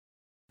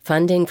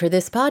Funding for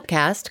this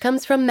podcast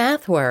comes from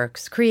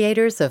MathWorks,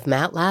 creators of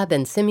MATLAB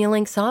and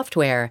Simulink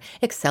software,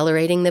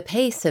 accelerating the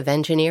pace of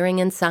engineering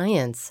and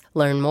science.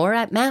 Learn more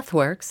at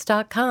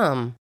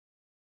mathworks.com.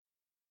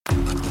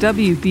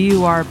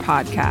 WBUR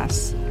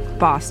Podcasts,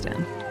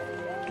 Boston.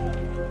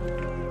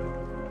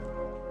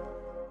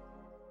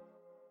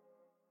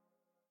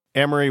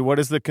 Amory, what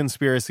is the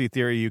conspiracy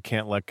theory you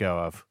can't let go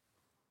of?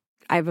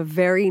 I have a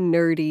very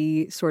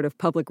nerdy sort of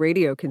public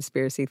radio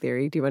conspiracy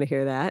theory. Do you want to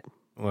hear that?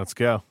 Let's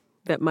go.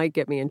 That might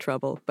get me in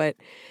trouble. But,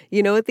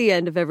 you know, at the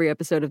end of every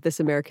episode of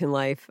This American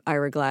Life,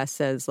 Ira Glass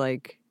says,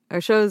 like,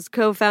 our show's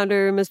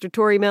co-founder, Mr.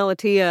 Torey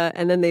Malatia,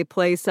 and then they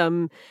play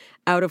some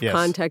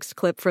out-of-context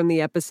clip from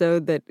the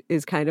episode that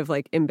is kind of,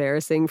 like,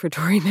 embarrassing for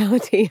Torey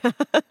Malatia.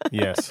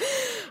 Yes.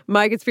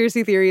 My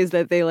conspiracy theory is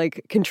that they,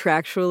 like,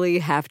 contractually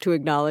have to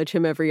acknowledge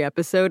him every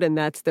episode, and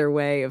that's their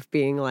way of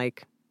being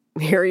like,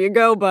 here you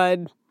go,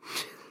 bud.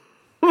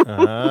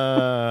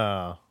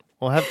 Oh.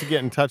 We'll have to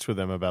get in touch with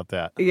him about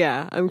that.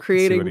 Yeah, I'm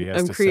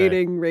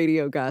creating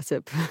radio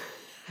gossip,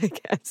 I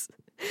guess.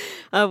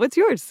 What's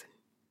yours?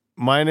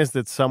 Mine is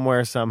that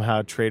somewhere,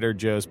 somehow, Trader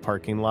Joe's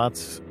parking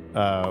lots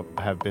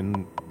have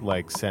been,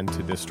 like, sent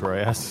to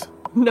destroy us.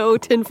 No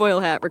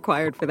tinfoil hat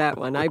required for that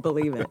one. I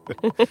believe it.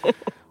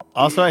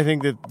 Also, I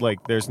think that,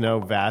 like, there's no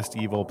vast,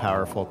 evil,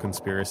 powerful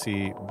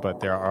conspiracy, but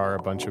there are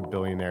a bunch of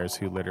billionaires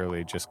who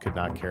literally just could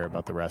not care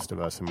about the rest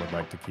of us and would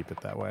like to keep it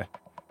that way.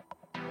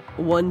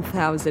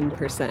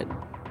 1,000%.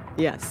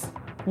 Yes.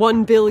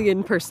 1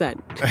 billion%.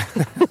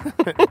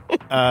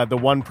 The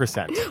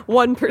 1%.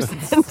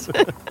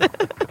 1%.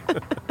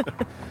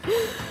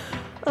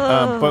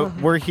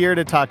 But we're here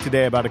to talk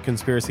today about a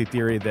conspiracy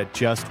theory that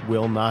just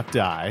will not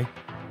die.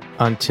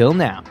 Until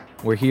now.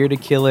 We're here to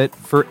kill it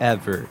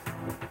forever.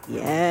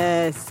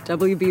 Yes.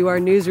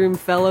 WBUR Newsroom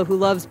fellow who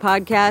loves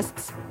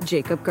podcasts,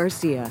 Jacob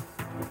Garcia.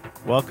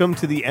 Welcome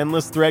to the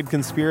Endless Thread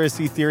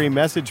Conspiracy Theory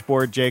message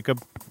board,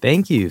 Jacob.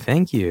 Thank you.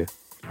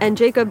 And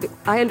Jacob,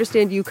 I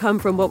understand you come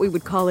from what we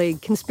would call a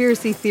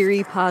conspiracy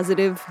theory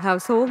positive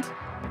household?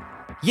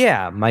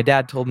 Yeah, my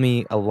dad told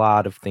me a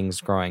lot of things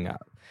growing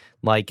up,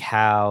 like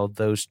how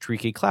those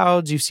streaky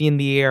clouds you see in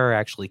the air are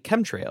actually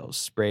chemtrails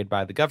sprayed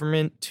by the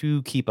government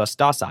to keep us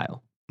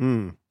docile.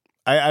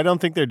 I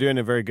don't think they're doing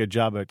a very good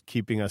job at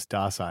keeping us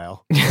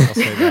docile. I'll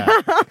say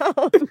that.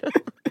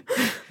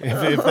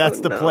 If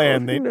that's the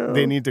plan,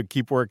 they need to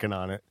keep working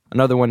on it.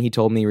 Another one he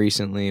told me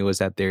recently was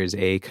that there's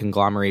a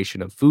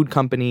conglomeration of food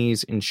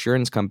companies,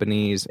 insurance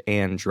companies,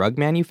 and drug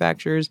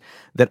manufacturers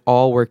that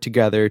all work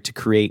together to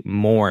create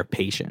more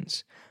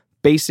patients.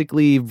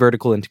 Basically,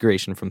 vertical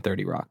integration from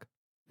 30 Rock.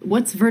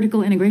 What's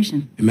vertical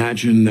integration?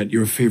 Imagine that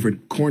your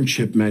favorite corn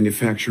chip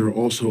manufacturer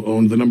also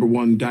owned the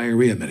 #1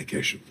 diarrhea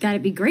medication.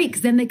 That'd be great,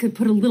 because then they could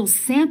put a little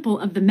sample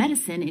of the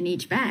medicine in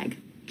each bag.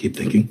 Keep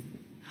thinking.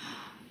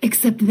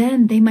 Except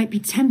then they might be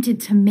tempted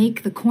to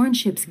make the corn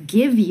chips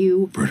give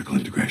you Vertical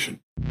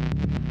integration.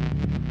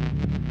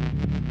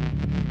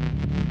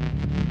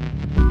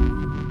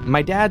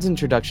 My dad's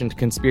introduction to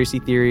conspiracy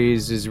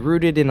theories is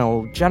rooted in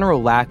a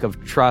general lack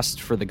of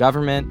trust for the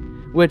government,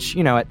 which,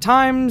 you know, at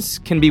times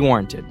can be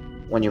warranted.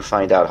 When you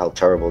find out how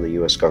terrible the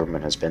U.S.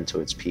 government has been to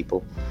its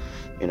people,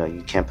 you know,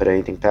 you can't put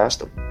anything past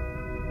them.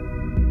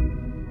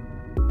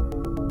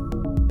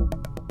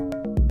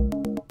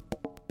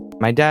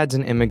 My dad's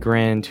an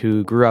immigrant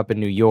who grew up in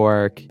New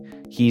York.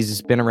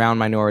 He's been around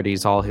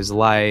minorities all his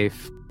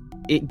life.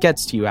 It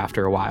gets to you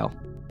after a while.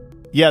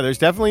 Yeah, there's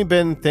definitely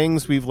been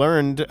things we've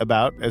learned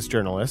about as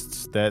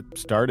journalists that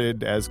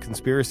started as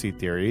conspiracy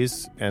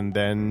theories and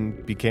then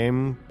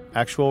became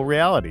actual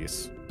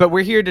realities. But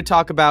we're here to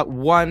talk about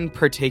one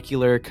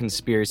particular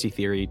conspiracy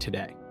theory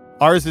today.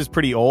 Ours is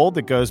pretty old.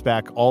 It goes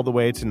back all the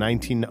way to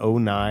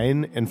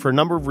 1909. And for a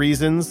number of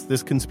reasons,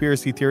 this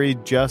conspiracy theory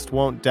just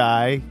won't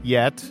die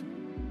yet.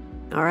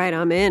 All right,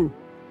 I'm in.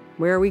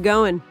 Where are we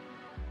going?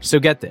 So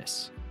get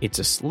this. It's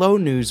a slow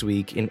news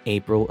week in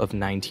April of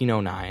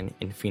 1909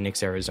 in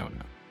Phoenix,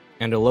 Arizona.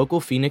 And a local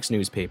Phoenix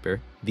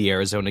newspaper, the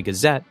Arizona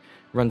Gazette,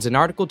 runs an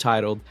article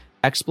titled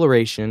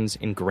Explorations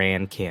in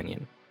Grand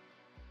Canyon.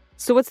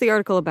 So what's the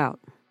article about?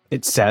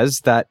 It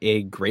says that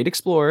a great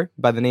explorer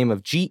by the name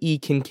of G.E.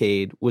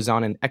 Kincaid was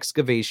on an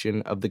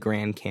excavation of the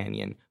Grand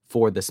Canyon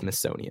for the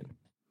Smithsonian.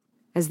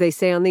 As they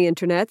say on the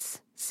internets,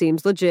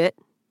 seems legit.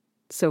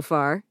 So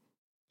far.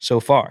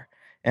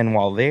 And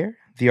while there,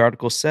 the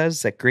article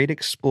says that great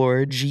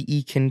explorer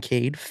G.E.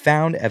 Kincaid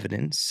found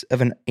evidence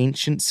of an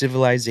ancient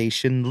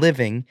civilization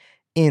living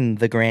in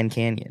the Grand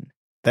Canyon.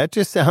 That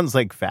just sounds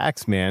like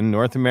facts, man.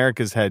 North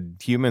America's had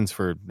humans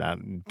for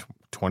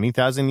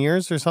 20,000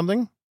 years or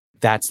something?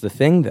 That's the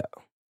thing, though.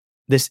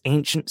 This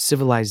ancient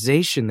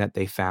civilization that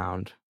they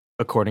found,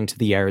 according to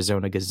the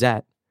Arizona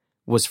Gazette,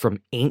 was from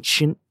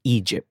ancient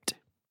Egypt.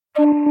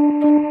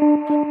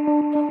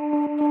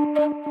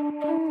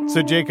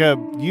 So, Jacob,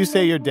 you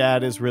say your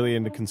dad is really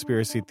into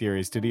conspiracy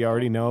theories. Did he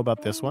already know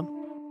about this one?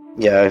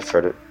 Yeah, I've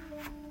heard it.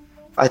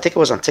 I think it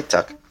was on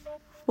TikTok.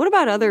 What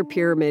about other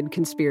pyramid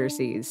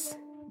conspiracies?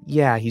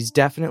 Yeah, he's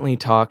definitely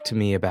talked to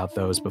me about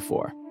those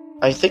before.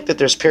 I think that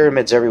there's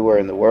pyramids everywhere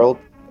in the world,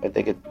 I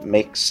think it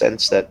makes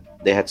sense that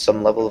they had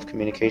some level of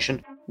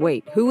communication.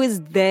 Wait, who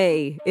is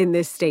they in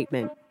this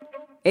statement?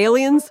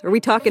 Aliens? Are we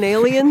talking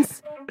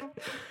aliens?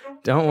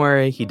 Don't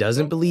worry, he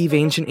doesn't believe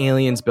ancient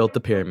aliens built the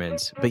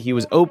pyramids, but he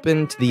was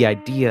open to the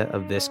idea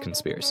of this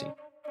conspiracy.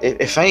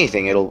 If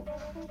anything, it'll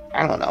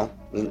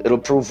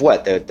prove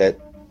what? That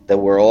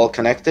we're all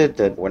connected,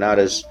 that we're not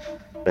as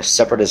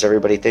separate as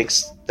everybody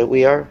thinks that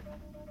we are.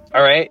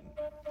 All right.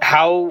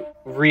 How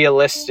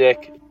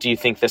realistic do you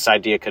think this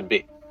idea could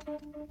be?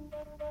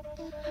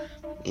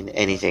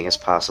 Anything is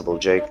possible,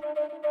 Jake.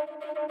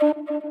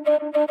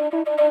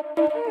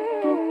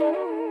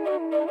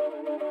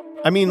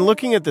 I mean,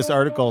 looking at this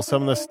article,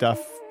 some of the stuff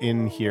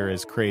in here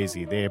is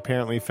crazy. They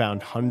apparently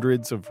found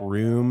hundreds of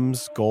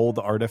rooms, gold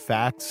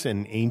artifacts,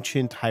 and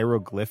ancient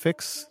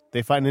hieroglyphics.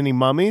 They find any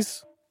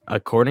mummies?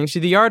 According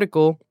to the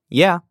article,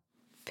 yeah.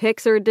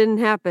 Pics or it didn't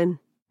happen.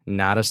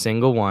 Not a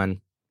single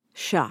one.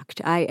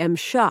 Shocked. I am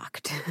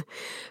shocked.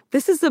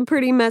 This is some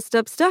pretty messed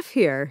up stuff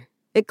here.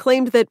 It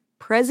claimed that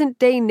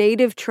present-day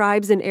native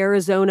tribes in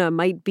Arizona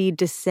might be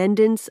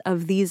descendants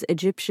of these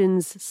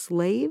Egyptians'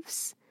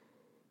 slaves?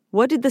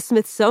 What did the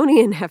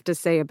Smithsonian have to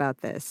say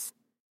about this?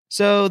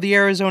 So the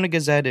Arizona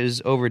Gazette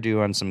is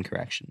overdue on some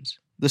corrections.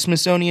 The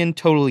Smithsonian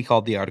totally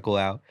called the article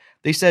out.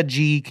 They said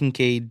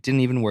Kincaid didn't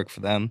even work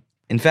for them.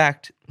 In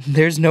fact,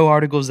 there's no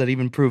articles that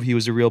even prove he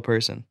was a real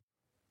person.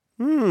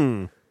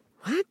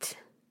 What?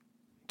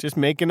 Just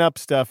making up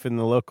stuff in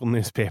the local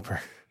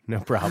newspaper. No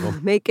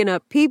problem. Making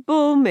up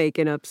people,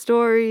 making up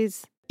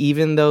stories.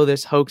 Even though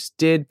this hoax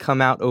did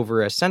come out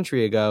over a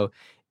century ago,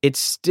 it's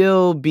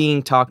still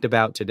being talked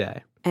about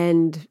today.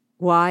 And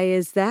why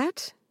is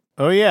that?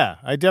 Oh, yeah.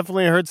 I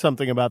definitely heard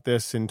something about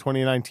this in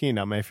 2019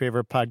 on my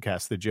favorite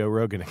podcast, The Joe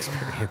Rogan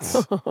Experience.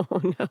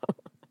 Oh, no.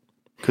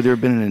 Could there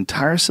have been an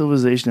entire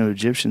civilization of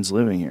Egyptians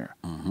living here?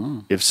 Mm-hmm.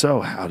 If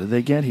so, how did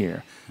they get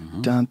here?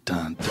 Mm-hmm. Dun,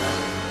 dun,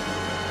 dun.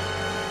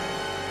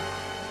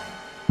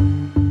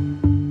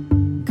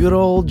 Good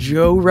old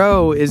Joe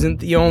Rowe isn't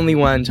the only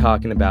one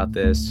talking about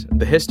this.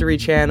 The History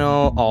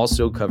Channel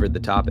also covered the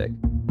topic.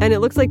 And it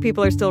looks like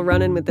people are still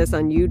running with this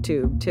on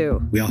YouTube,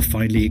 too. We are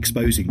finally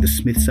exposing the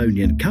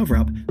Smithsonian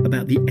cover-up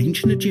about the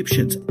ancient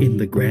Egyptians in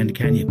the Grand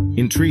Canyon.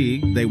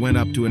 Intrigued, they went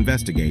up to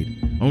investigate,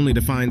 only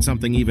to find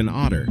something even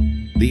odder.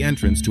 The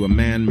entrance to a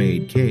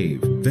man-made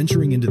cave.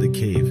 Venturing into the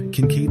cave,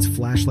 Kincaid's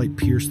flashlight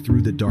pierced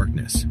through the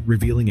darkness,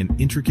 revealing an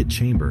intricate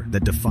chamber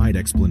that defied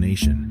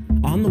explanation.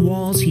 On the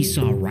walls, he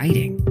saw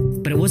writing,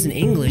 but it wasn't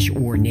English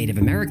or Native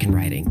American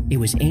writing. It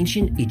was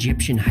ancient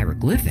Egyptian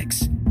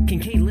hieroglyphics.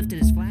 Kincaid lifted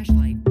his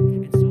flashlight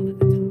and saw that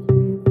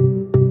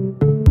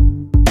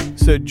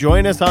the So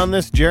join us on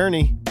this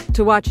journey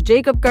to watch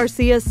Jacob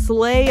Garcia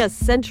slay a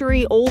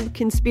century-old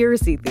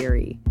conspiracy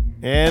theory.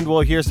 And we'll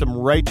hear some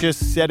righteous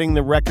setting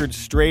the record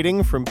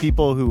straighting from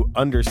people who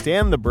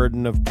understand the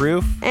burden of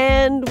proof.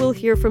 And we'll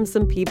hear from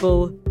some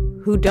people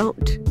who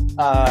don't.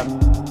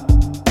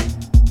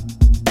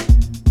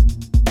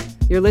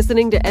 You're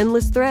listening to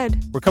Endless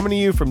Thread. We're coming to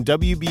you from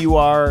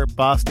WBUR,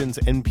 Boston's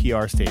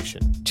NPR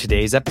station.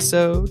 Today's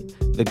episode,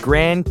 The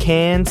Grand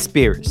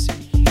Can-Spiracy.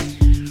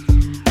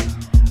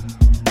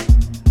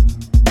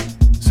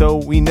 So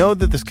we know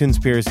that this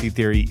conspiracy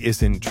theory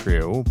isn't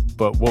true,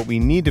 but what we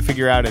need to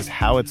figure out is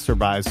how it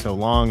survived so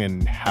long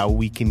and how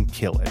we can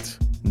kill it.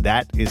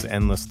 That is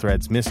Endless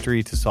Thread's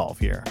mystery to solve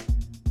here.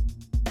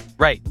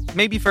 Right.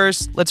 Maybe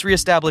first, let's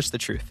reestablish the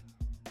truth.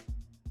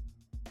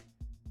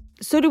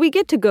 So do we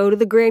get to go to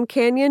the Grand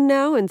Canyon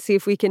now and see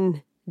if we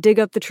can dig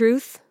up the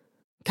truth?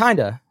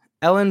 Kinda.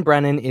 Ellen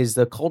Brennan is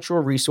the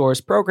Cultural Resource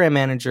Program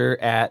Manager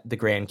at the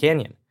Grand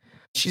Canyon.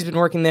 She's been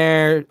working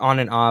there on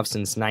and off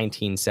since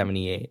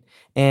 1978,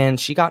 and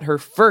she got her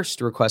first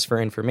request for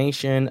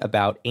information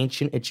about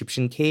ancient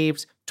Egyptian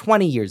caves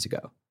 20 years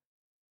ago.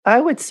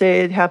 I would say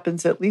it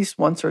happens at least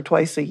once or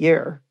twice a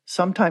year,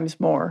 sometimes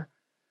more.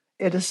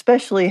 It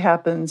especially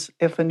happens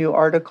if a new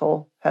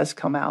article has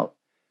come out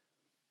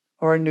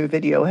or a new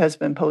video has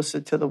been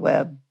posted to the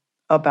web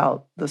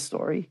about the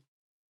story.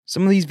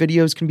 Some of these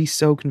videos can be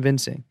so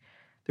convincing.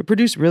 They're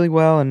produced really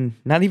well, and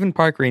not even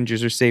park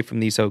rangers are safe from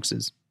these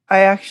hoaxes. I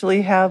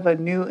actually have a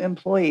new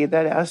employee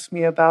that asked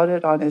me about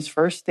it on his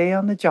first day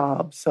on the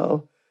job,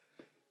 so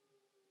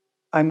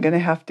I'm going to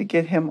have to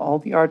get him all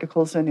the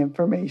articles and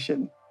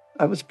information.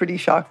 I was pretty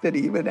shocked that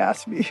he even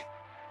asked me.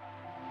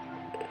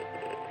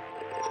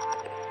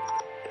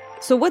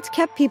 So what's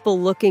kept people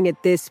looking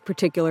at this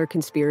particular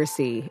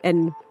conspiracy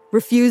and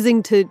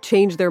refusing to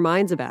change their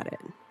minds about it?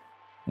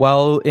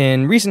 Well,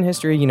 in recent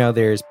history,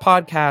 there's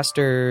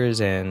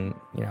podcasters and,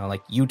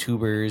 like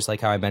YouTubers,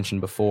 like how I mentioned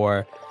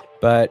before.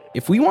 But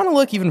if we want to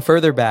look even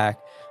further back,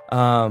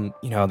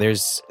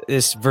 there's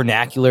this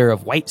vernacular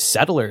of white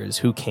settlers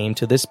who came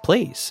to this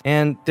place.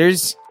 And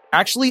there's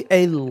actually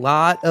a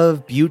lot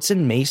of buttes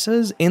and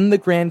mesas in the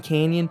Grand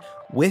Canyon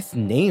with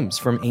names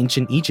from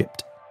ancient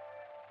Egypt.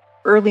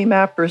 Early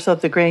mappers of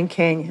the Grand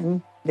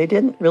Canyon, they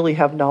didn't really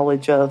have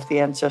knowledge of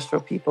the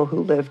ancestral people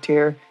who lived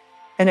here.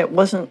 And it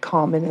wasn't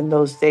common in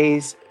those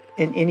days,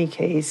 in any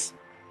case,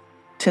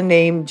 to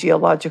name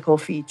geological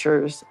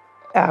features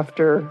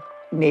after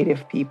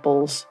Native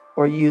peoples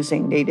or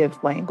using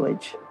Native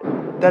language.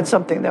 That's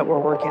something that we're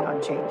working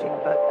on changing,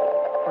 but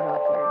we're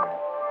not there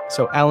yet.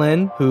 So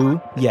Ellen,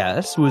 who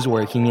was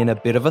working in a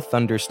bit of a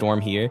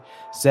thunderstorm here,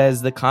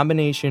 says the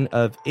combination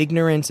of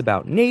ignorance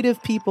about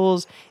Native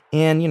peoples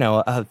and,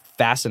 a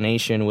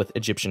fascination with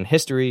Egyptian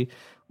history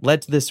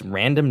led to this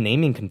random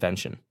naming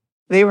convention.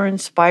 They were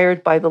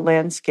inspired by the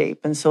landscape,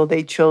 and so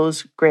they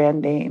chose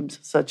grand names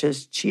such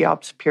as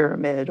Cheops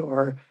Pyramid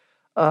or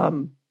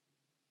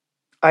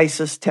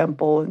Isis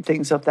Temple and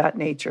things of that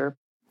nature.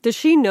 Does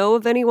she know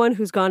of anyone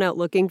who's gone out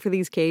looking for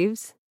these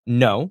caves?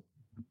 No,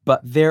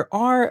 but there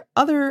are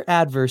other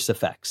adverse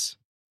effects.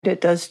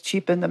 It does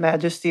cheapen the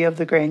majesty of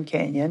the Grand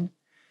Canyon.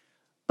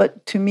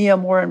 But to me, a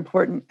more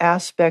important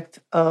aspect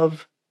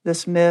of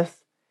this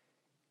myth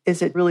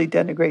is it really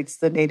denigrates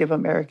the Native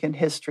American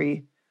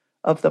history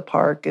of the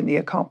park and the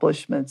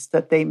accomplishments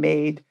that they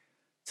made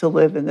to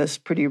live in this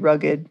pretty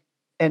rugged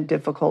and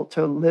difficult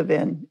to live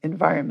in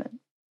environment.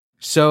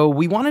 So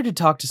we wanted to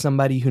talk to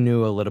somebody who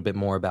knew a little bit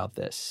more about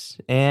this,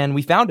 and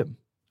we found him,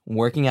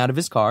 working out of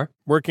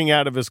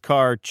his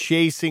car,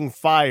 chasing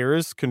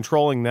fires,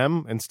 controlling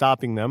them, and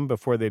stopping them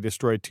before they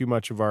destroy too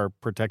much of our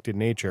protected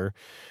nature,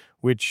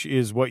 which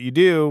is what you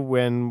do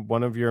when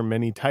one of your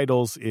many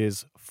titles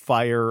is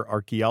fire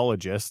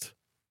archaeologist.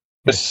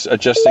 Just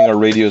adjusting our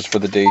radios for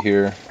the day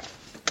here.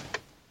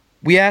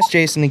 We asked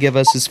Jason to give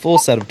us his full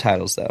set of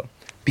titles, though,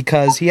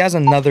 because he has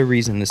another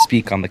reason to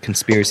speak on the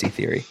conspiracy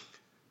theory.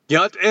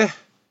 So,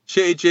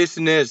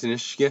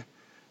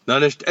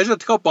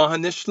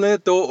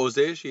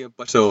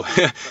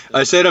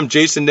 I said I'm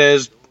Jason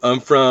Nez. I'm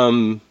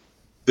from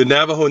the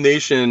Navajo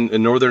Nation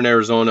in northern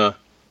Arizona,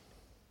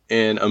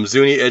 and I'm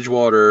Zuni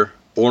Edgewater,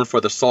 born for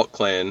the Salt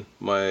Clan.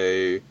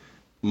 My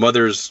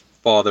mother's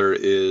father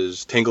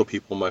is Tangle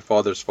people. My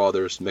father's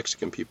father is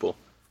Mexican people.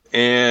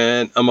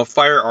 And I'm a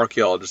fire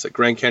archaeologist at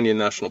Grand Canyon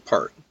National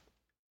Park.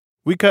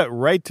 We cut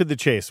right to the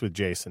chase with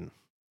Jason.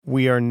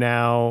 We are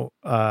now,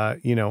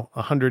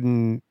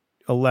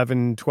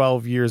 111,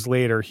 12 years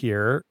later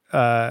here,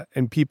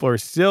 and people are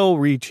still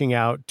reaching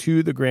out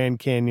to the Grand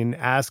Canyon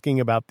asking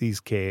about these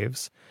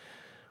caves.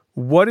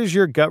 What is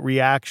your gut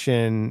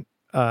reaction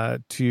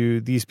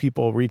to these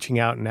people reaching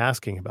out and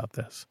asking about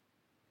this?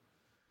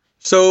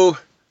 So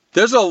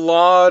there's a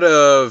lot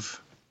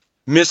of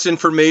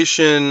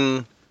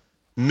misinformation,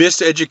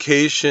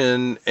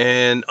 miseducation,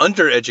 and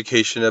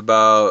undereducation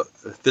about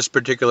this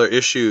particular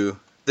issue.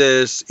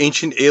 This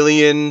ancient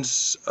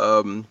aliens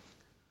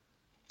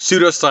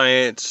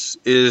pseudoscience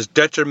is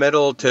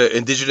detrimental to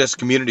indigenous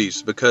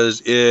communities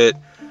because it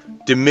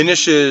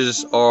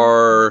diminishes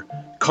our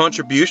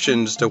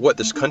contributions to what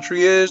this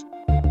country is.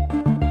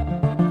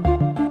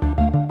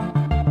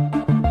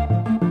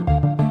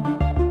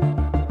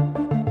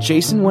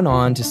 Jason went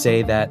on to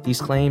say that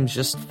these claims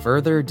just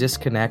further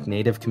disconnect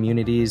Native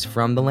communities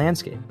from the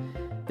landscape.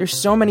 There's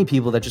so many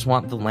people that just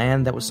want the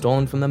land that was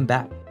stolen from them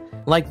back,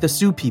 like the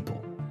Sioux people,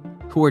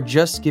 who are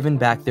just given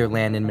back their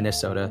land in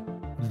Minnesota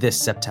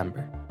this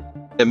September.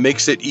 It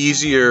makes it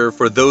easier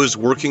for those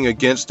working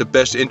against the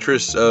best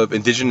interests of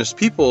indigenous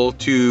people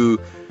to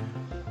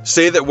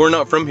say that we're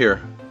not from here,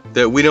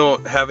 that we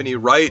don't have any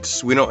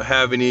rights, we don't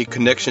have any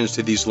connections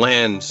to these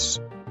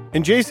lands.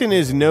 And Jason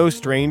is no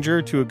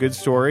stranger to a good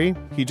story.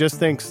 He just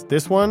thinks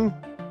this one,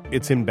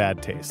 it's in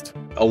bad taste.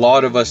 A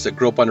lot of us that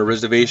grew up on a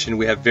reservation,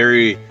 we have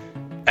very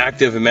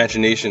active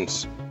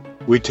imaginations.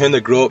 We tend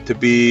to grow up to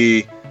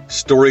be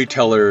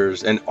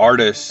storytellers and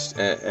artists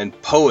and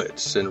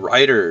poets and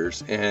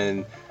writers,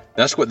 and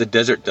that's what the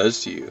desert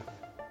does to you.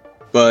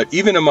 But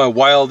even in my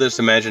wildest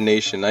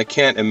imagination, I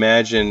can't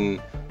imagine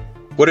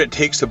what it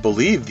takes to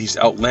believe these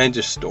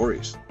outlandish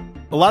stories.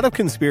 A lot of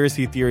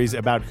conspiracy theories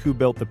about who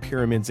built the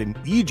pyramids in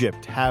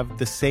Egypt have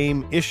the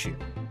same issue.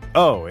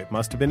 Oh, it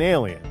must have been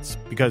aliens,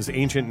 because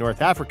ancient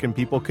North African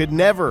people could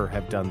never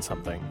have done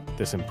something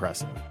this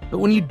impressive. But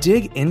when you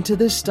dig into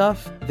this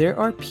stuff, there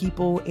are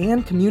people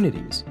and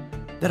communities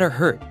that are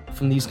hurt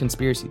from these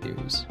conspiracy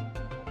theories.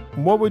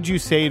 What would you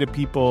say to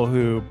people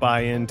who buy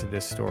into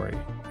this story,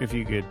 if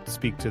you could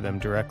speak to them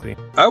directly?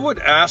 I would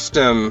ask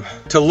them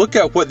to look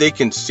at what they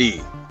can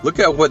see, look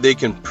at what they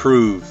can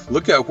prove,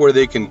 look at where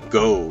they can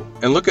go,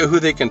 and look at who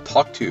they can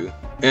talk to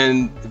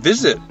and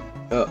visit.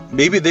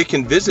 Maybe they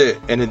can visit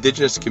an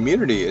indigenous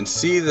community and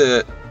see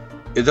that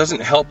it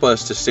doesn't help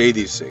us to say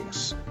these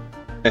things.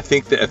 I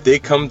think that if they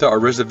come to our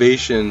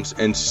reservations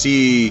and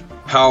see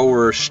how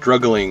we're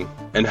struggling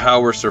and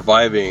how we're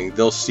surviving,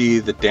 they'll see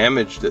the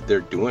damage that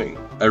they're doing.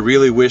 I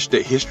really wish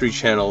that History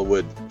Channel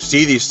would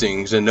see these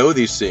things and know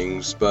these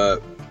things,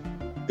 but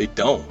they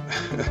don't.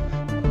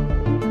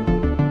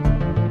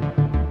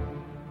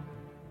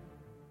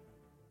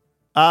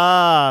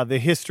 The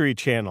History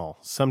Channel.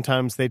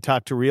 Sometimes they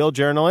talk to real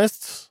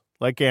journalists,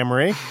 like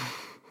Amory.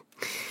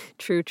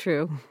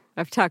 True.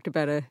 I've talked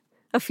about a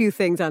few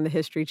things on the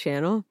History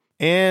Channel.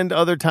 And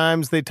other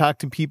times they talk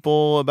to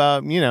people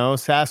about,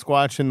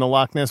 Sasquatch and the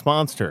Loch Ness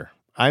Monster.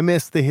 I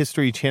miss the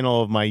History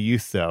Channel of my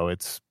youth, though.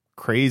 It's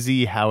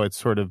crazy how it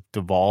sort of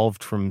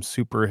devolved from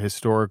super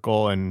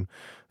historical and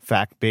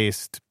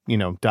fact-based,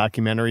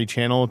 documentary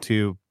channel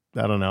to,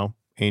 I don't know,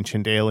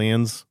 ancient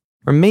aliens.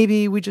 Or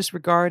maybe we just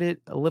regard it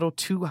a little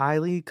too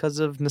highly because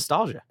of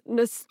nostalgia.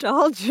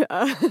 Nostalgia?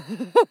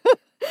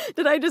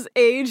 Did I just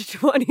age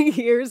 20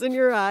 years in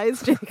your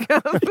eyes,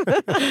 Jacob?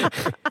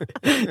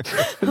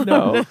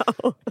 No.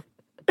 Oh,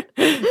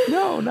 no.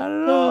 No, not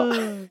at all.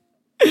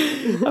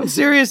 I'm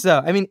serious, though.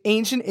 I mean,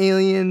 Ancient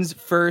Aliens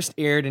first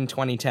aired in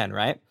 2010,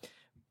 right?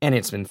 And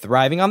it's been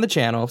thriving on the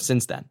channel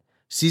since then.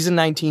 Season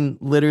 19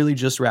 literally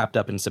just wrapped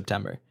up in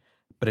September.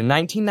 But in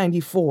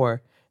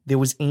 1994, there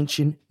was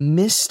Ancient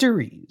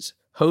Mysteries,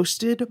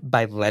 hosted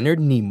by Leonard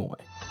Nimoy.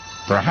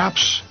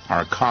 Perhaps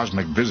our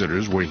cosmic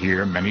visitors were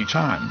here many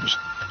times,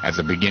 at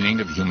the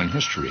beginning of human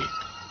history.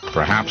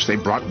 Perhaps they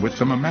brought with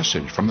them a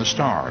message from the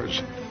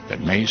stars that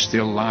may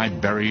still lie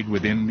buried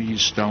within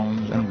these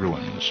stones and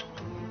ruins.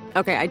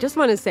 Okay, I just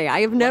want to say,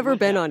 I have never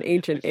been on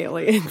Ancient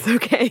Aliens,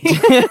 okay?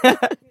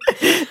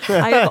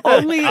 I've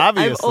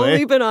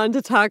only been on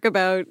to talk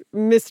about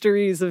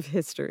mysteries of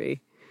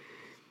history,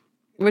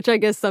 which I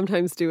guess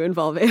sometimes do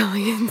involve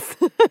aliens.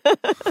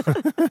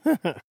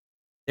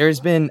 There's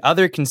been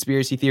other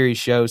conspiracy theory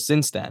shows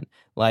since then,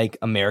 like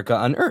America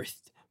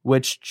Unearthed,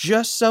 which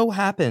just so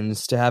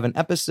happens to have an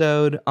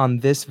episode on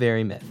this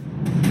very myth.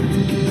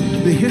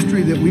 The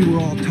history that we were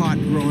all taught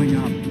growing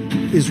up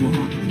is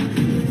wrong.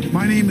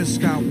 My name is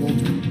Scott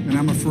Wolter, and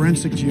I'm a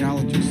forensic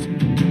geologist.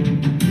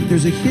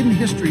 There's a hidden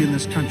history in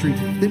this country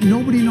that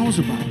nobody knows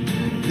about.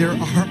 There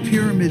are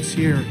pyramids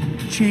here,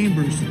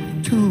 chambers,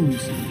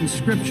 tombs,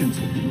 inscriptions.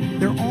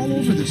 They're all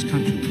over this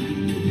country.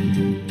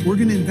 We're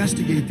going to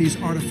investigate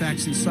these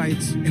artifacts and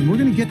sites, and we're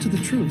going to get to the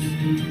truth.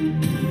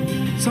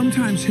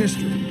 Sometimes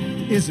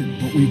history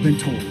isn't what we've been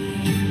told.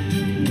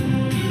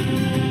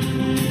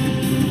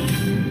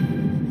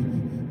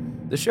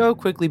 The show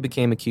quickly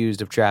became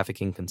accused of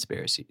trafficking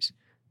conspiracies.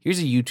 Here's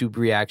a YouTube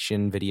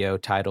reaction video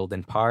titled,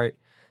 in part,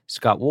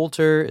 "Scott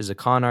Wolter is a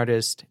con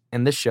artist,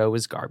 and this show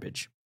is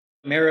garbage."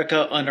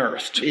 America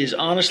Unearthed is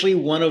honestly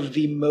one of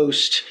the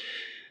most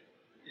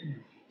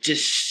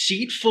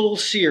deceitful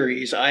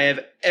series I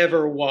have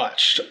ever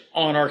watched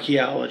on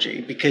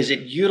archaeology, because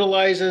it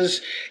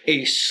utilizes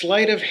a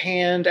sleight of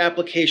hand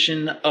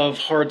application of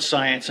hard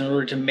science in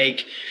order to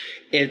make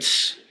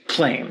its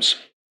claims.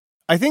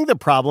 I think the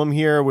problem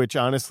here, which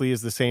honestly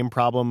is the same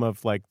problem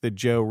of like the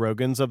Joe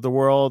Rogans of the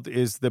world,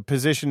 is the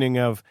positioning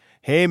of,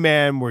 hey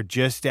man, we're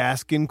just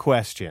asking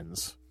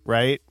questions,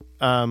 right?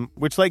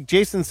 Which, like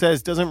Jason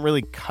says, doesn't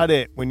really cut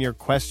it when your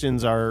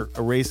questions are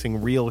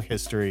erasing real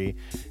history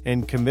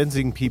and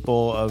convincing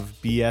people of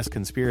BS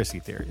conspiracy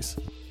theories.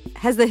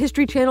 Has the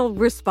History Channel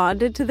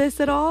responded to this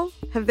at all?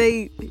 Have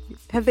they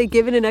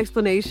given an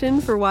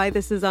explanation for why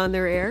this is on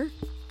their air?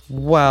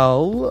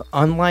 Well,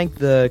 unlike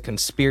the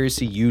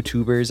conspiracy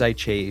YouTubers I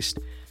chased,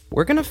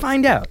 we're gonna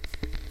find out.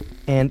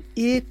 And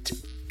it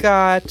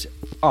got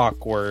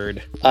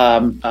awkward.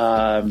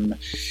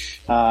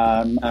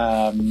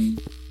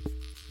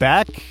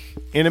 Back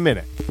in a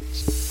minute.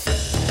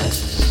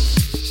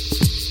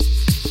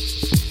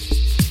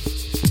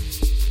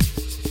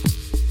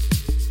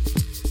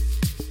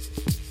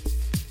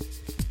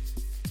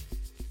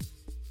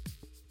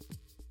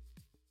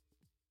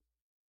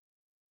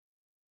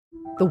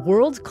 The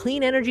world's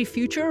clean energy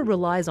future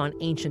relies on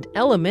ancient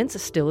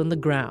elements still in the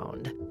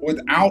ground.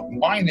 Without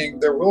mining,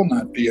 there will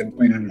not be a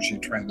clean energy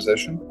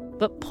transition.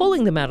 But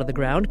pulling them out of the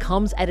ground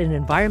comes at an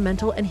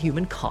environmental and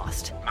human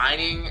cost.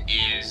 Mining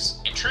is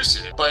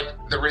intrusive, but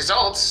the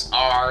results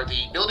are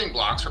the building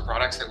blocks for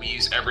products that we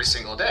use every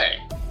single day.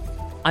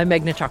 I'm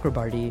Meghna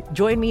Chakrabarty.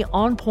 Join me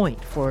on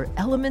Point for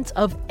Elements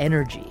of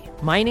Energy,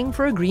 Mining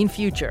for a Green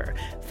Future.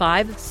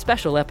 5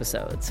 special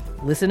episodes.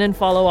 Listen and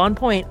follow On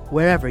Point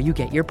wherever you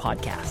get your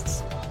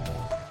podcasts.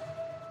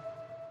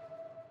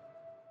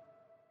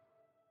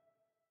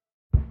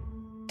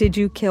 Did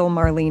you kill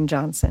Marlene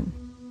Johnson?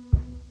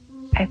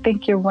 I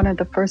think you're one of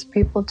the first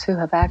people to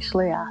have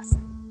actually asked.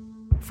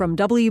 From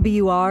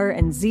WBUR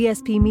and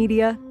ZSP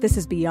Media, this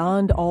is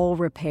Beyond All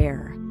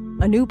Repair,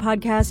 a new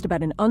podcast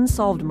about an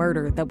unsolved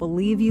murder that will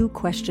leave you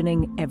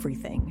questioning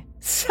everything.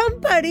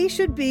 Somebody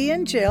should be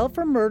in jail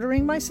for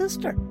murdering my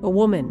sister. A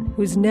woman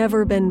who's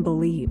never been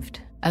believed.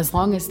 As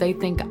long as they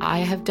think I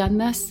have done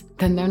this,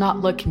 then they're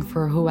not looking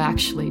for who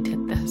actually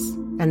did this.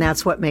 And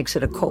that's what makes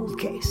it a cold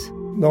case.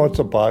 No, it's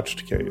a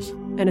botched case.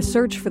 And a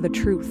search for the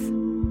truth,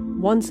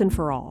 once and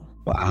for all.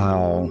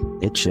 Wow,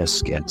 it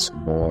just gets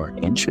more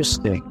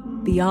interesting.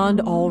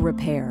 Beyond All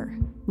Repair.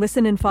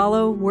 Listen and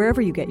follow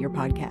wherever you get your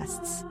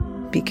podcasts.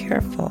 Be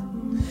careful.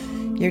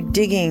 You're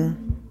digging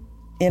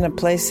in a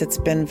place that's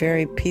been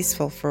very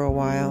peaceful for a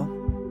while.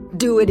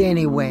 Do it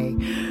anyway.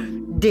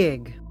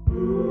 Dig.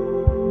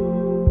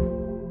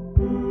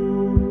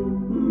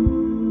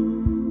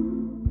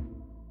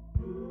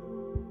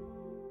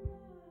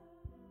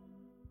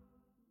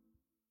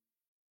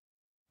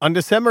 On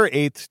December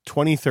 8th,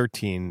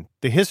 2013,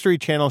 the History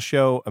Channel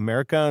show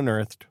America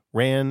Unearthed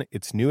ran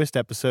its newest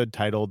episode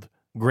titled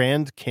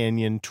Grand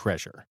Canyon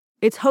Treasure.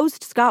 Its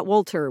host, Scott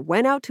Wolter,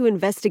 went out to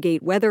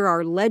investigate whether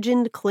our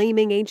legend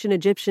claiming ancient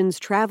Egyptians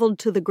traveled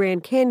to the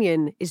Grand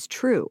Canyon is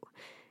true.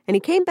 And he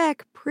came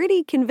back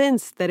pretty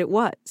convinced that it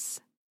was.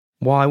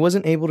 While I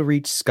wasn't able to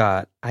reach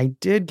Scott, I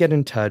did get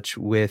in touch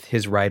with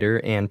his writer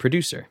and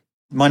producer.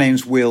 My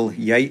name's Will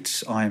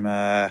Yates. I'm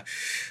a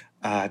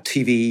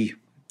TV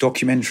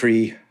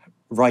documentary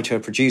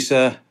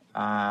writer-producer.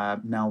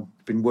 Now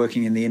been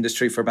working in the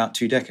industry for about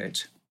 2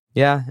 decades.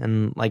 Yeah,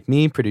 and like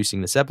me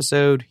producing this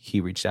episode, he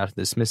reached out to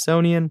the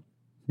Smithsonian.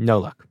 No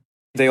luck.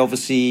 They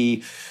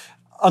obviously,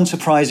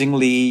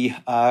 unsurprisingly,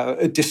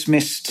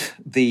 dismissed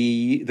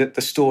the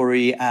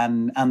story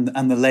and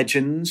the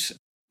legends.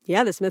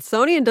 Yeah, the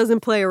Smithsonian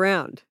doesn't play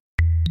around.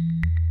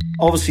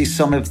 Obviously,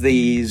 some of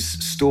these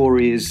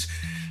stories,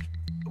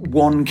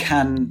 one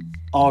can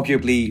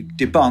arguably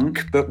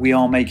debunk, but we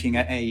are making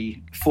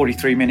a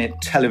 43-minute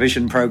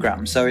television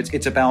program. So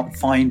it's about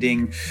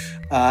finding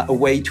a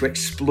way to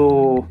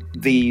explore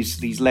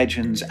these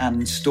legends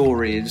and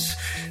stories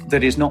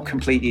that is not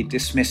completely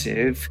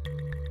dismissive.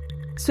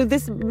 So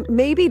this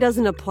maybe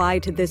doesn't apply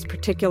to this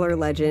particular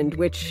legend,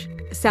 which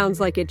sounds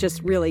like it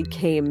just really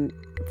came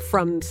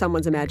from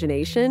someone's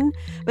imagination.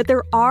 But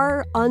there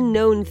are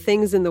unknown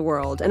things in the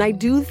world, and I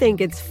do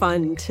think it's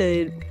fun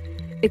to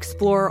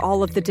explore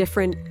all of the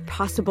different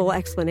possible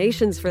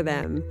explanations for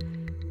them.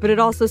 But it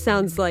also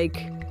sounds like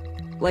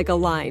a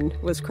line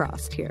was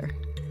crossed here.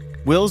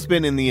 Will's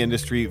been in the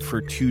industry for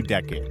 2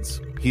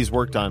 decades. He's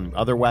worked on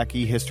other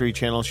wacky History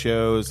Channel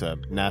shows, a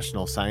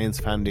National Science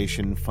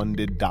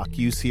Foundation-funded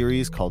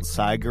docu-series called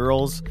Sci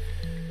Girls.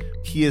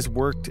 He has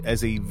worked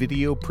as a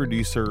video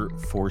producer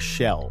for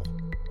Shell.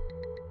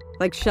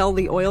 Like Shell,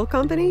 the oil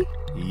company?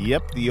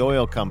 Yep, the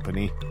oil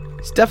company.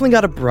 He's definitely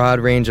got a broad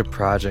range of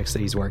projects that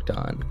he's worked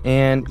on,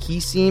 and he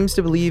seems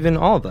to believe in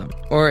all of them,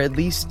 or at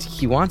least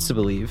he wants to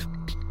believe.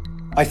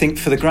 I think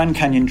for the Grand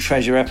Canyon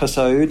Treasure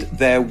episode,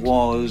 there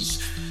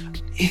was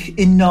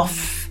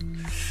enough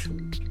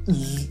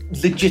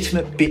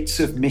legitimate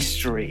bits of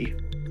mystery.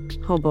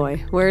 Oh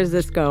boy, where is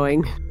this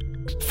going?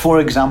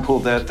 For example,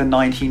 the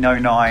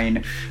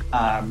 1909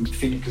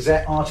 Arizona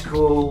Gazette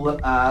article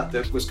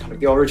that was kind of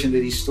the origin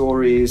of these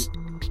stories.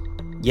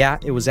 Yeah,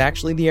 it was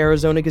actually the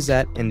Arizona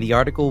Gazette, and the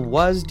article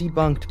was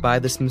debunked by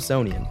the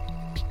Smithsonian.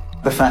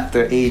 The fact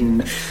that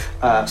in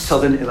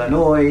southern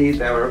Illinois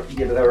there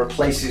were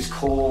places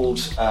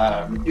called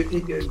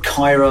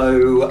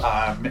Cairo,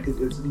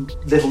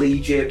 Little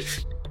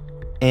Egypt.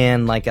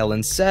 And like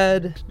Ellen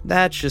said,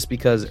 that's just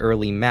because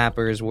early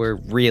mappers were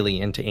really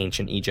into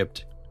ancient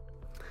Egypt.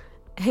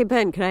 Hey,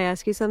 Ben, can I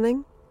ask you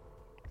something?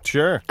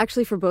 Sure.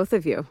 Actually, for both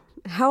of you.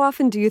 How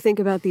often do you think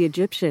about the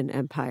Egyptian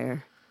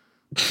Empire?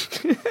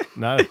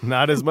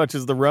 Not as much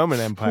as the Roman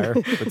Empire,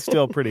 but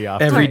still pretty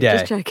often. Every day.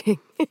 Just checking.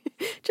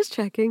 Just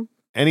checking.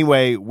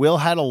 Anyway, Will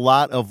had a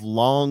lot of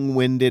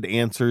long-winded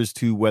answers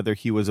to whether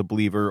he was a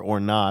believer or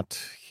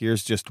not.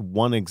 Here's just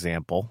one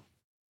example.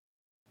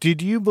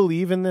 Did you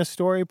believe in this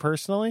story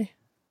personally?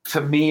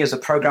 For me, as a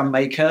program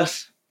maker,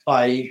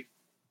 I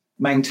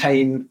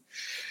maintain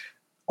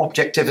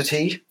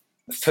objectivity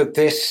for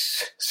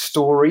this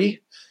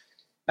story.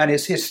 And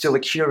it's still a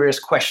curious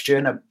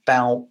question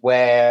about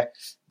where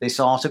this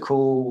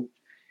article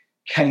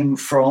came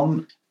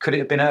from. Could it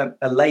have been a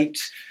late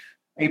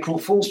April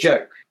Fool's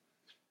joke?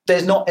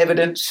 There's not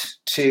evidence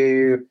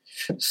to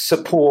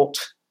support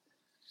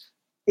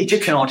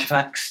Egyptian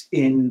artifacts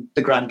in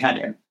the Grand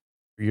Canyon.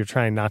 You're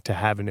trying not to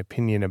have an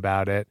opinion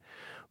about it,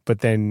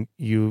 but then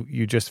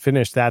you just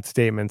finished that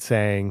statement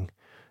saying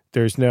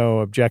there's no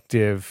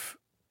objective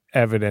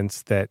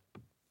evidence that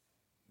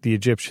the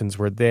Egyptians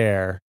were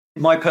there.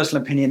 My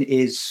personal opinion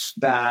is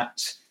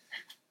that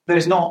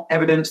there's not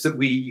evidence that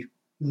we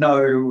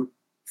know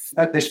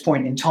at this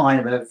point in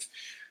time of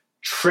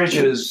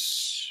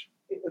treasures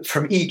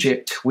from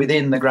Egypt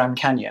within the Grand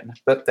Canyon,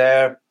 but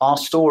there are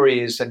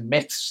stories and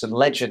myths and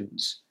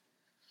legends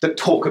that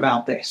talk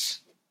about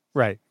this.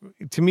 Right.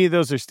 To me,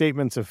 those are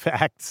statements of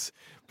facts,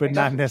 but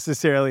Exactly. not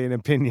necessarily an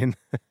opinion.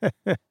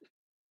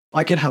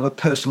 I can have a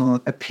personal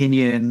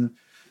opinion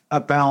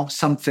about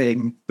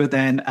something, but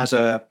then as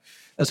a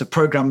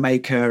program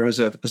maker, as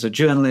a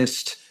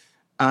journalist,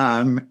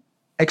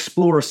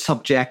 explore a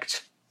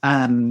subject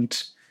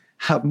and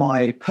have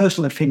my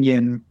personal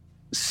opinion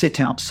sit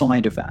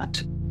outside of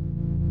that.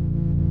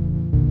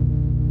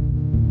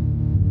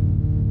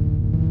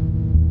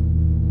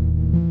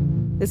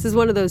 This is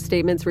one of those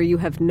statements where you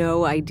have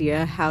no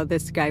idea how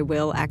this guy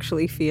Will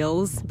actually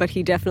feels, but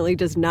he definitely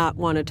does not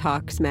want to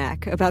talk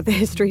smack about the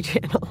History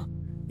Channel.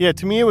 Yeah,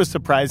 to me it was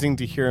surprising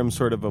to hear him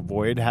sort of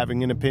avoid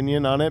having an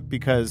opinion on it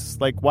because,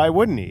 why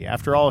wouldn't he?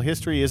 After all,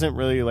 history isn't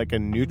really a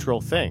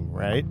neutral thing,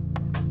 right?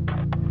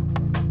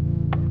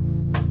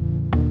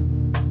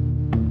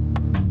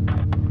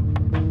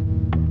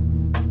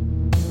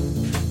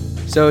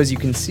 So as you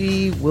can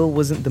see, Will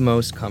wasn't the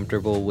most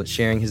comfortable with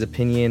sharing his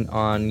opinion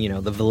on,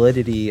 the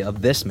validity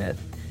of this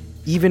myth,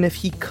 even if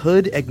he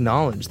could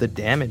acknowledge the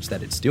damage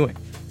that it's doing.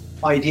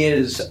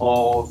 Ideas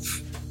of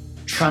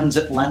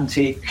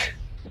transatlantic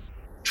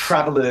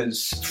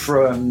travelers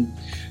from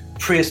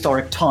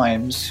prehistoric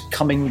times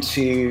coming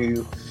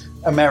to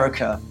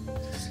America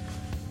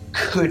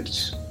could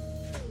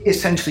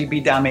essentially be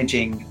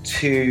damaging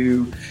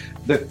to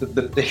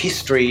the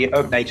history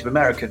of Native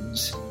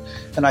Americans.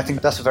 And I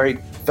think that's a very,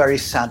 very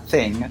sad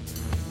thing.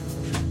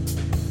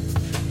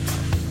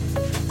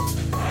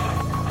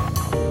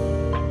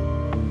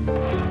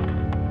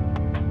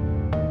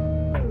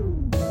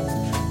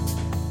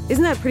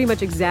 Isn't that pretty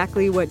much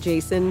exactly what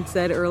Jason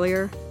said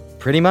earlier?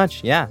 Pretty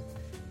much, yeah.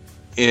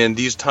 In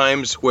these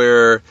times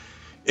where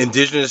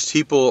indigenous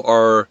people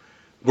are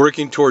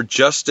working toward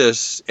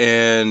justice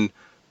and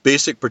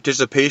basic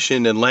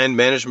participation in land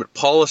management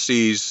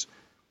policies,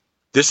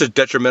 this is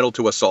detrimental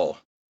to us all.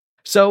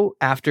 So,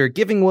 after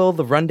giving Will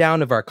the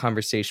rundown of our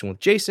conversation with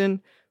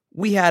Jason,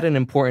 we had an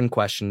important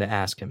question to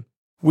ask him.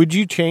 Would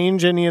you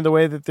change any of the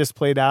way that this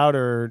played out,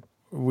 or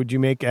would you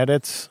make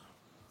edits?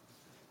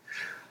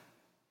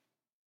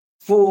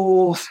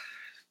 For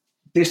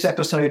this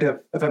episode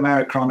of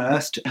America on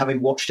Earth,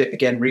 having watched it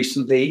again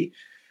recently,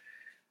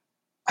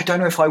 I don't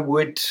know if I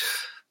would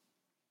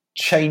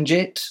change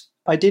it.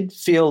 I did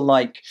feel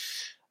like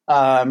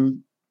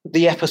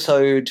the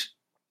episode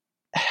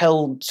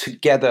held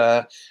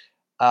together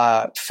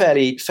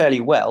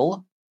fairly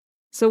well.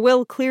 So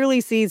Will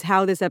clearly sees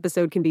how this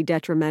episode can be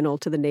detrimental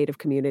to the Native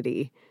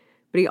community,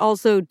 but he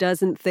also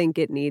doesn't think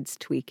it needs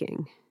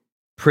tweaking.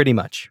 Pretty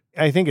much.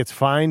 I think it's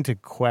fine to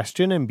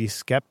question and be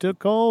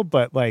skeptical,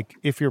 but like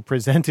if you're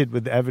presented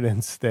with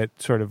evidence that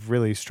sort of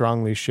really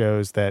strongly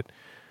shows that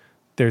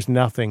there's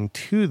nothing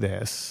to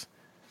this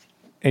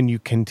and you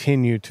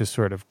continue to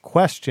sort of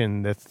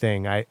question the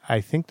thing,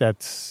 I think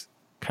that's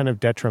kind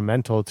of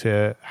detrimental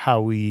to how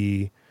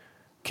we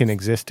can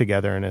exist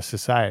together in a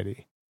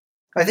society.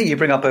 I think you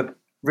bring up a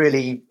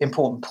really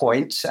important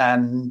point,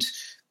 and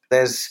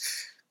there's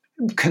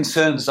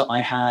concerns that I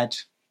had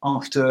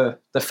after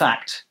the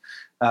fact.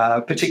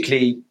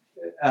 Particularly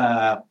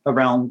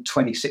around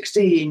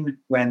 2016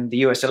 when the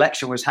US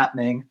election was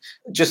happening,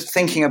 just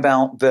thinking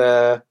about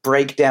the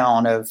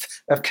breakdown of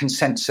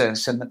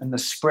consensus and the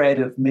spread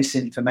of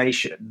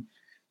misinformation,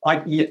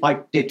 I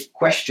did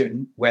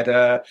question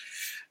whether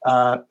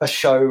a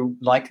show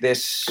like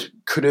this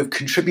could have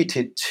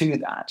contributed to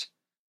that.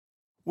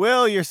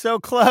 Will, you're so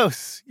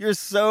close. You're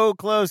so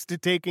close to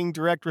taking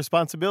direct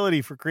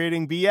responsibility for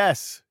creating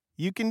BS.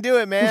 You can do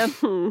it, man.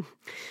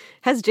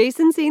 Has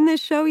Jason seen this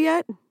show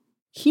yet?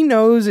 He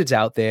knows it's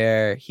out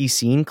there. He's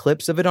seen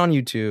clips of it on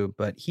YouTube,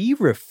 but he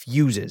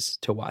refuses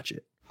to watch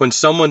it. When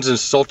someone's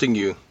insulting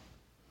you,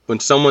 when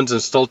someone's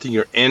insulting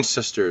your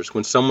ancestors,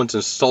 when someone's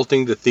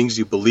insulting the things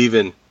you believe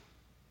in,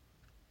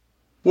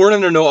 we're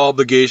under no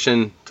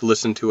obligation to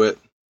listen to it.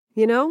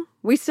 You know,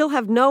 we still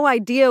have no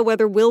idea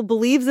whether Will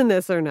believes in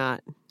this or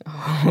not.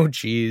 Oh,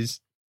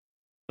 geez.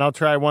 I'll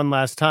try one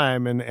last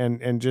time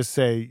and just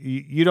say,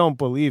 you don't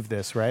believe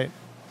this, right?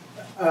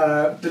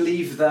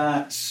 Believe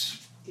that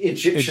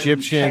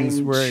Egyptians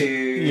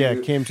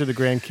came to the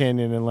Grand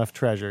Canyon and left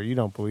treasure. You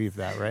don't believe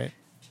that, right?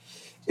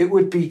 It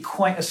would be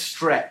quite a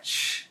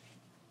stretch,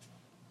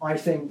 I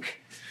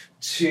think,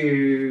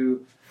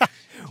 to...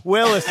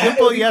 Will, a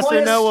simple yes or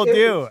no will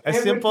do. A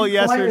simple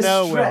yes or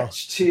no will. It would be quite a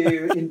stretch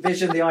to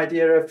envision the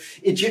idea of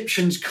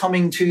Egyptians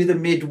coming to the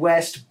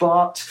Midwest,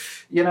 but,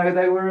 you know,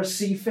 they were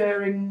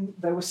seafaring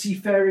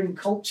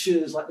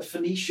cultures like the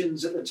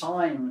Phoenicians at the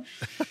time.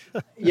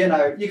 You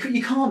know,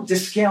 you can't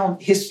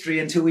discount history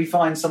until we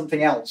find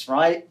something else,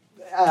 right?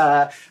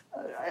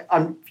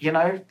 You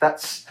know,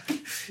 that's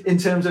in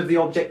terms of the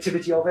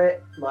objectivity of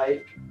it,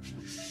 like,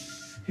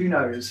 who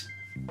knows?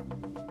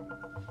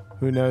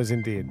 Who knows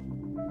indeed.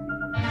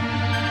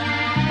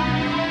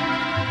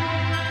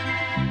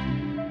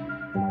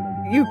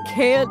 You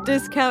can't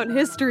discount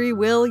history,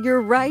 Will.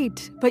 You're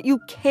right. But you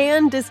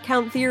can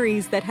discount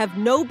theories that have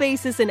no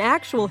basis in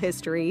actual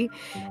history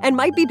and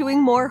might be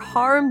doing more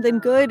harm than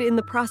good in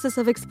the process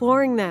of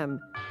exploring them.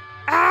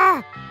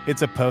 Ah!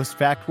 It's a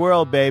post-fact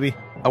world, baby.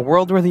 A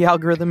world where the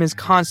algorithm is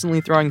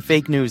constantly throwing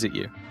fake news at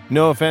you.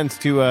 No offense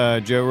to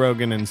Joe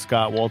Rogan and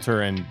Scott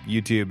Wolter and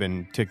YouTube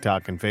and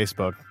TikTok and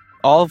Facebook.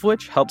 All of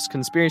which helps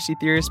conspiracy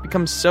theorists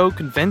become so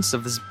convinced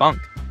of this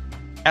bunk.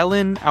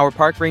 Ellen, our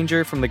park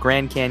ranger from the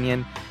Grand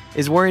Canyon,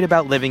 is worried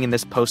about living in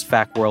this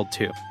post-fact world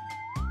too.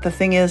 The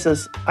thing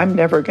is I'm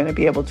never going to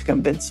be able to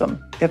convince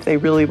them. If they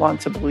really want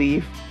to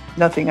believe,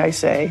 nothing I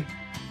say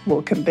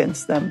will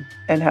convince them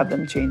and have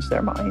them change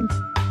their minds.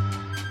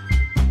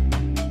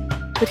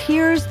 But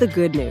here's the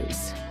good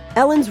news.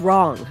 Ellen's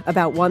wrong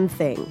about one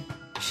thing.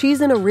 She's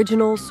an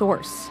original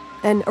source,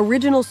 and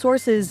original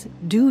sources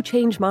do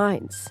change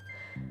minds.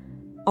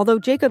 Although,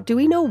 Jacob, do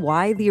we know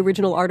why the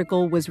original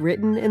article was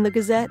written in the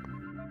Gazette?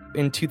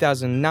 In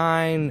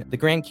 2009, the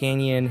Grand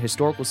Canyon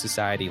Historical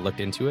Society looked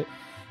into it,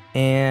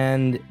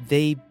 and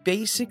they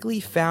basically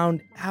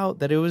found out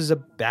that it was a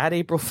bad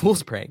April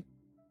Fool's prank.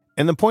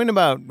 And the point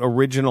about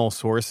original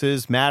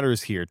sources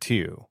matters here,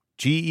 too.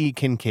 G.E.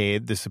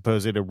 Kincaid, the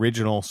supposed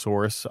original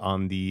source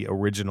on the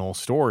original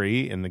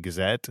story in the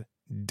Gazette,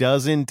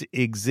 doesn't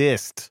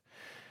exist.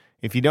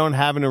 If you don't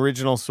have an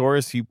original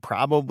source, you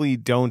probably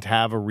don't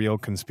have a real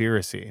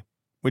conspiracy.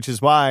 which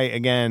is why,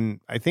 again,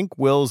 I think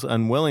Will's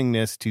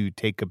unwillingness to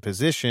take a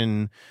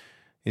position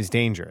is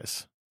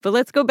dangerous. But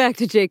let's go back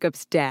to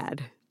Jacob's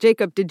dad.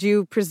 Jacob, did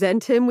you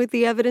present him with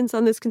the evidence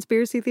on this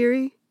conspiracy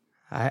theory?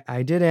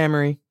 I did,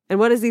 Amory. And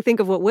what does he think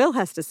of what Will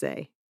has to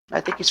say? I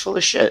think he's full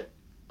of shit.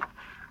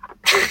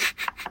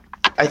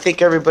 I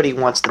think everybody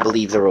wants to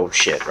believe their own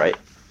shit, right?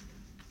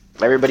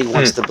 Everybody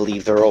wants to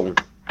believe their own,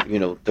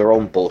 their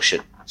own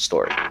bullshit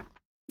story.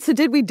 So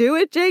did we do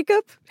it,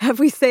 Jacob? Have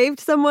we saved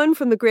someone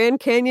from the Grand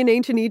Canyon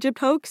ancient Egypt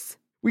hoax?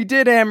 We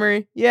did,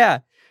 Amory. Yeah.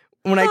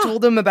 When I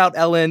told him about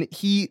Ellen,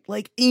 he,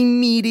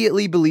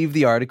 immediately believed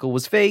the article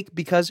was fake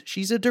because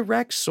she's a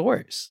direct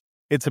source.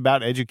 It's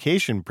about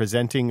education,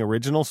 presenting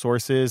original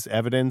sources,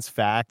 evidence,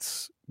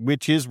 facts,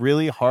 which is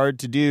really hard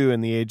to do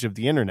in the age of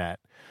the internet.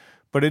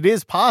 But it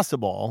is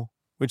possible,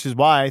 which is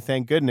why,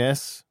 thank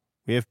goodness,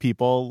 we have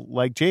people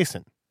like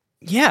Jason.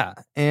 Yeah,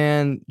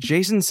 and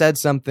Jason said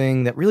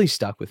something that really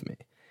stuck with me.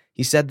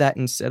 He said that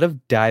instead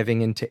of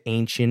diving into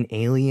ancient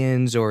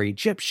aliens or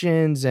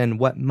Egyptians and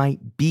what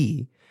might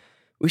be,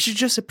 we should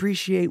just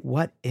appreciate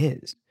what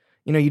is.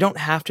 You don't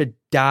have to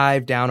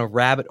dive down a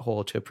rabbit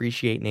hole to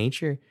appreciate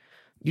nature.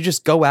 You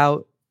just go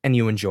out and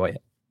you enjoy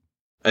it.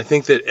 I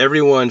think that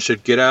everyone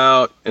should get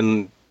out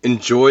and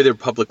enjoy their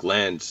public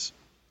lands.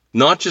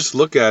 Not just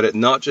look at it,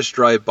 not just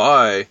drive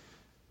by,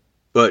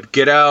 but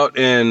get out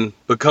and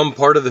become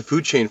part of the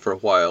food chain for a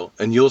while.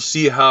 And you'll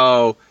see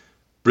how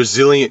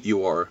resilient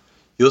you are.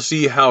 You'll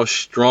see how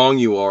strong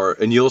you are.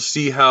 And you'll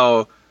see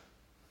how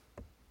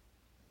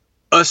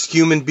us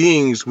human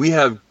beings, we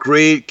have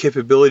great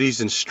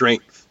capabilities and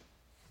strength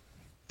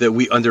that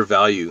we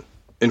undervalue.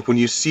 And when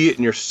you see it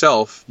in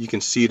yourself, you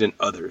can see it in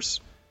others.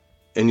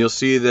 And you'll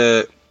see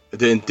that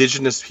the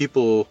indigenous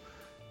people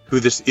who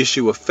this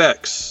issue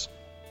affects,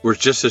 we're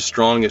just as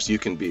strong as you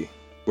can be.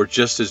 We're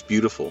just as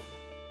beautiful.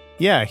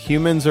 Yeah,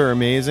 humans are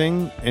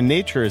amazing and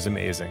nature is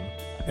amazing.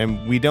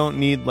 And we don't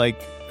need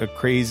a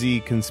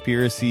crazy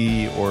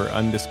conspiracy or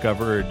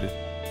undiscovered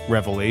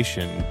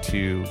revelation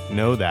to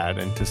know that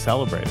and to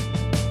celebrate it.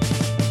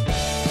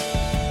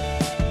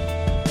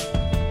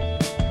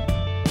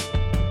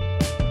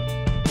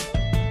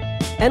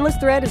 Endless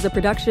Thread is a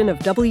production of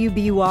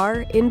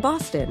WBUR in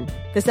Boston.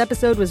 This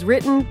episode was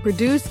written,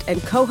 produced,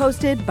 and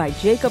co-hosted by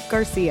Jacob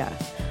Garcia.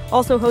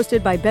 Also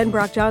hosted by Ben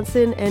Brock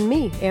Johnson and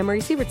me,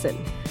 Amory Sievertson.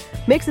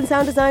 Mix and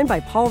sound design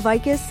by Paul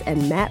Vikis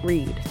and Matt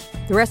Reed.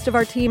 The rest of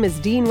our team is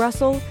Dean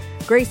Russell,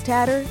 Grace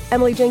Tatter,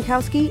 Emily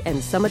Jankowski, and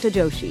Samata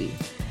Joshi.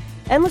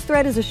 Endless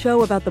Thread is a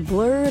show about the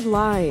blurred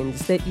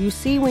lines that you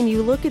see when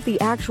you look at the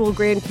actual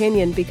Grand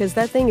Canyon because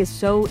that thing is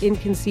so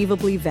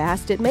inconceivably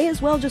vast, it may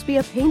as well just be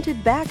a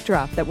painted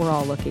backdrop that we're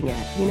all looking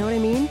at. You know what I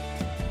mean?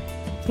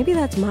 Maybe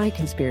that's my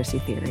conspiracy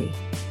theory.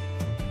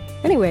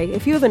 Anyway,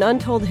 if you have an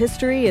untold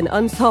history, an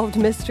unsolved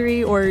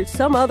mystery, or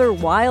some other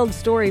wild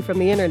story from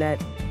the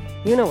internet,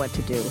 you know what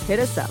to do. Hit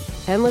us up.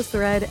 Endless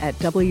Thread at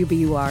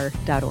WBUR.org.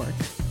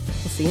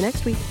 We'll see you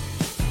next week.